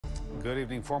Good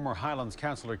evening. Former Highlands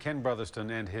Councillor Ken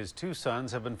Brotherston and his two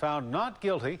sons have been found not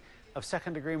guilty of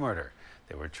second-degree murder.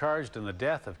 They were charged in the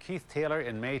death of Keith Taylor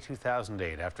in May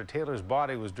 2008 after Taylor's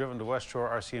body was driven to West Shore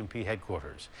RCMP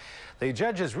headquarters. The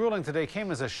judge's ruling today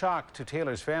came as a shock to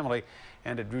Taylor's family,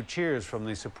 and it drew cheers from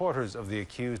the supporters of the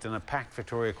accused in a packed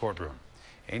Victoria courtroom.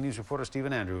 A News reporter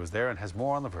Stephen Andrew was there and has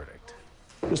more on the verdict.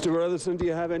 Mr. Brotherston, do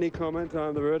you have any comment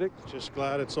on the verdict? Just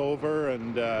glad it's over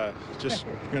and just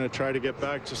going to try to get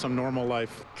back to some normal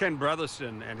life. Ken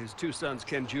Brotherston and his two sons,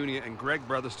 Ken Jr. and Greg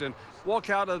Brotherston, walk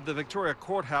out of the Victoria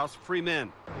courthouse free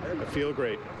men. I feel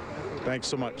great. Thanks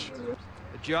so much.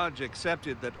 The judge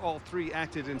accepted that all three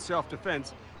acted in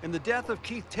self-defense in the death of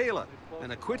Keith Taylor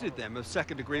and acquitted them of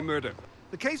second-degree murder.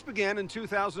 The case began in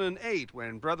 2008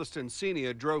 when Brotherston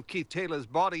Sr. drove Keith Taylor's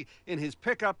body in his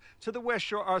pickup to the West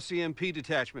Shore RCMP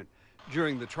detachment.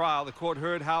 During the trial, the court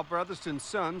heard how Brotherston's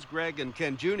sons, Greg and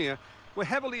Ken Jr., were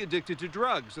heavily addicted to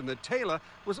drugs and that Taylor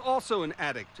was also an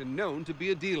addict and known to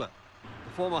be a dealer.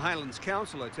 The former Highlands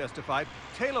Councillor testified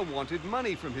Taylor wanted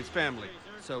money from his family,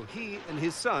 so he and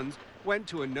his sons went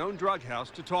to a known drug house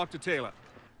to talk to Taylor.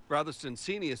 Brotherston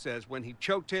Sr. says when he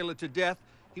choked Taylor to death,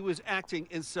 he was acting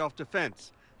in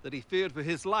self-defense, that he feared for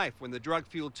his life when the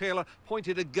drug-fueled Taylor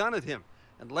pointed a gun at him,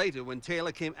 and later when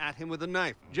Taylor came at him with a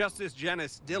knife. Justice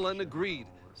Janice Dillon agreed,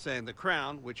 saying the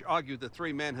Crown, which argued the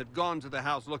three men had gone to the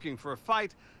house looking for a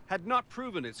fight, had not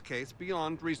proven its case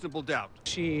beyond reasonable doubt.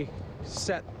 She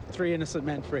set three innocent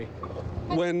men free.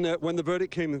 When the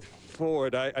verdict came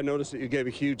forward, I noticed that you gave a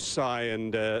huge sigh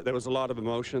and there was a lot of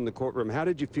emotion in the courtroom. How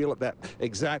did you feel at that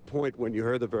exact point when you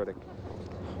heard the verdict?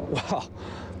 Well,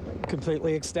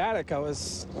 completely ecstatic. I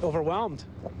was overwhelmed.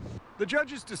 The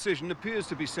judge's decision appears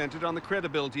to be centered on the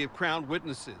credibility of Crown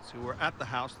witnesses who were at the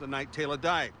house the night Taylor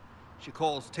died. She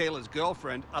calls Taylor's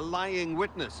girlfriend a lying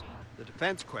witness. The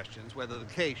defense questions whether the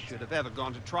case should have ever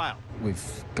gone to trial.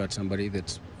 We've got somebody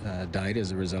that's died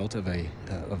as a result of a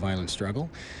violent struggle,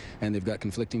 and they've got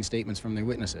conflicting statements from their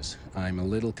witnesses. I'm a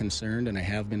little concerned, and I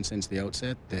have been since the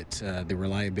outset, that the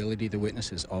reliability of the witness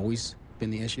has always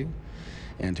been the issue.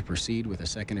 And to proceed with a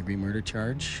second-degree murder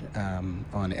charge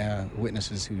on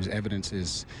witnesses whose evidence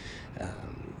is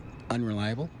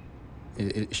unreliable,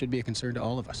 it should be a concern to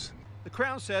all of us. The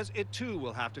Crown says it too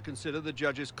will have to consider the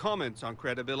judge's comments on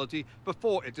credibility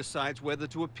before it decides whether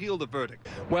to appeal the verdict.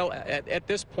 Well, at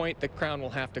this point, the Crown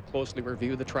will have to closely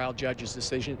review the trial judge's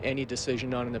decision. Any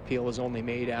decision on an appeal is only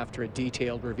made after a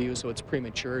detailed review, so it's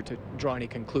premature to draw any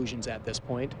conclusions at this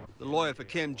point. The lawyer for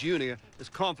Ken Jr. is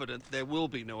confident there will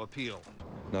be no appeal.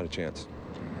 Not a chance.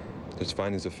 There's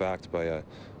findings of fact by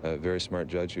a very smart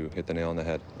judge who hit the nail on the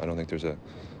head. I don't think there's a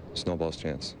snowball's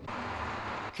chance.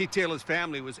 Keith Taylor's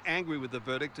family was angry with the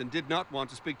verdict and did not want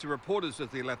to speak to reporters as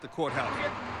they left the courthouse. The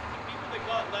people that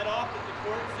got let off at the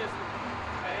court system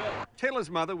failed. Taylor's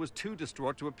mother was too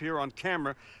distraught to appear on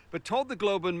camera, but told the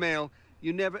Globe and Mail,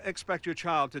 "You never expect your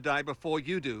child to die before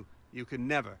you do. You can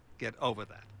never get over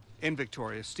that." In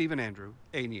Victoria, Stephen Andrew,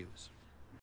 A News.